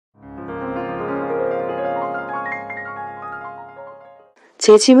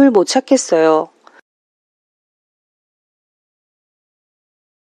제 짐을 못 찾겠어요.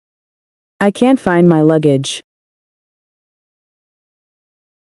 I can't find my luggage.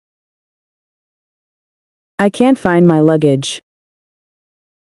 I can't find my luggage.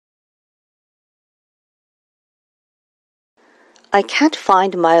 I can't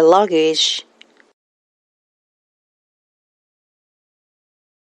find my luggage.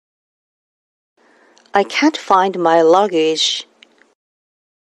 I can't find my luggage.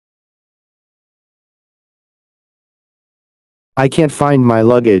 I can't find my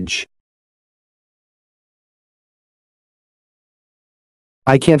luggage.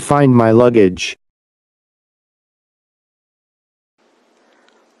 I can't find my luggage.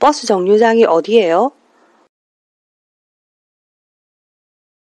 버스 정류장이 어디예요?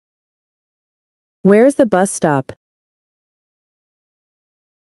 Where's the bus stop?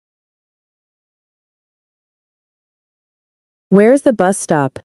 Where's the bus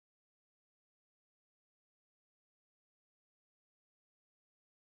stop?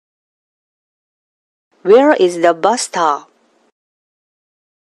 Where is the bus stop?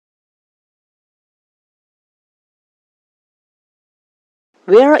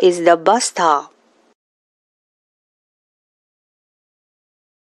 Where is the bus stop?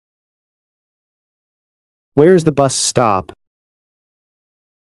 Where's the bus stop?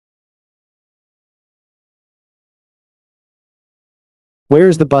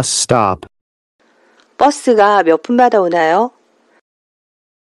 Where's the bus stop? 버스가 몇 분마다 오나요?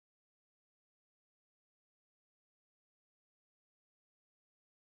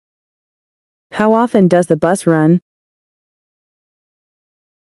 How often does the bus run?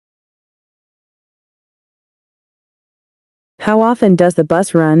 How often does the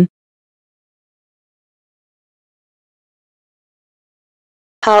bus run?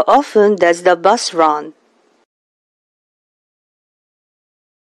 How often does the bus run?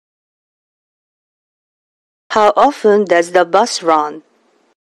 How often does the bus run?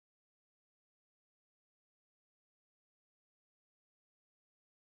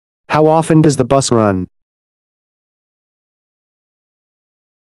 How often does the bus run?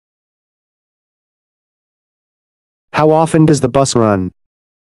 How often does the bus run?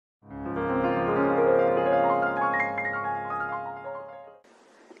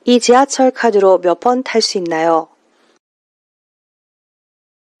 이 지하철 카드로 몇 번 탈 수 있나요?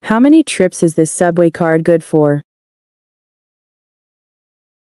 How many trips is this subway card good for?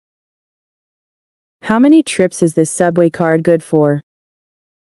 How many trips is this subway card good for?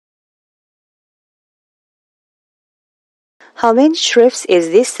 How many trips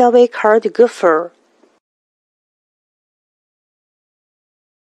is this subway card good for?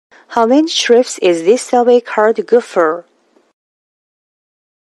 How many trips is this subway card good for?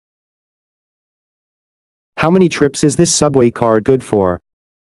 How many trips is this subway card good for?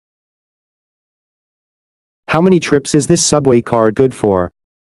 How many trips is this subway card good for?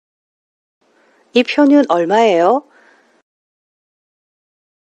 이 표는 얼마예요?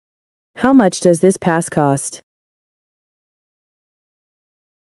 How much does this pass cost?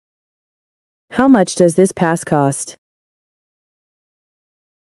 How much does this pass cost?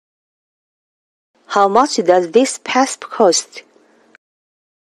 How much does this pass cost?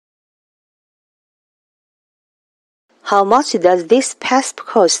 How much does this pass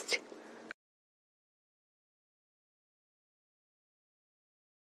cost?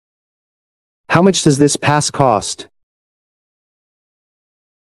 How much does this pass cost?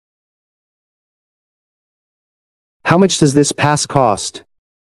 How much does this pass cost?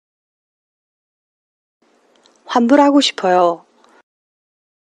 환불하고 싶어요.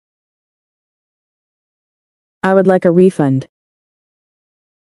 I would like a refund.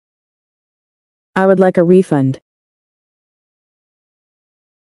 I would like a refund.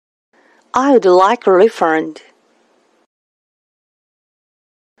 I would like a refund.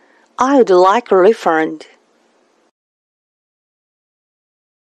 I would like a refund.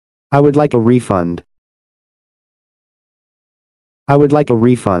 I would like a refund. I would like a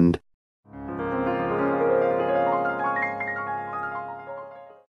refund.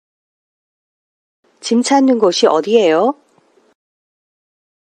 짐 찾는 곳이 어디예요?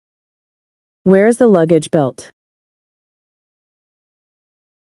 Where is the luggage belt?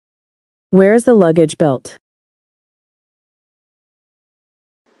 Where is the luggage belt?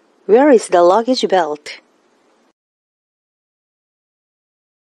 Where is the luggage belt?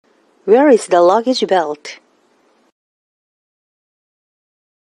 Where is the luggage belt?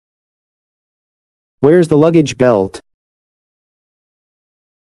 Where's the luggage belt?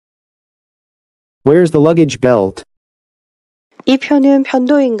 Where's the luggage belt? 이 표는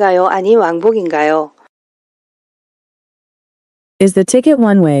편도인가요? 아니 왕복인가요? Is the ticket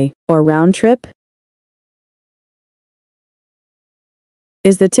one way or round trip?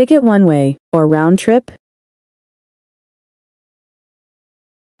 Is the ticket one way or round trip?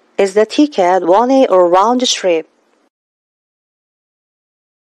 Is the ticket one-way or round trip?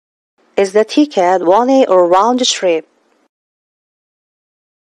 Is the ticket one-way or round trip?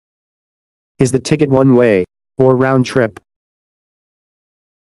 Is the ticket one way or round trip?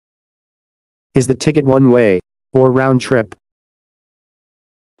 Is the ticket one way or round trip?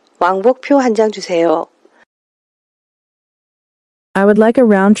 왕복표 한 장 주세요. I would like a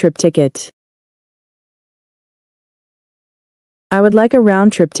round trip ticket. I would like a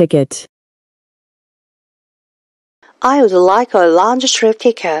round trip ticket. I would like a round trip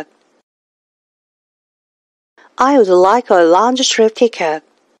ticket. I would like a round trip ticket.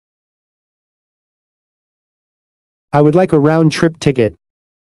 I would like a round trip ticket.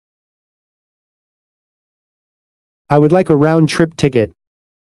 I would like a round trip ticket.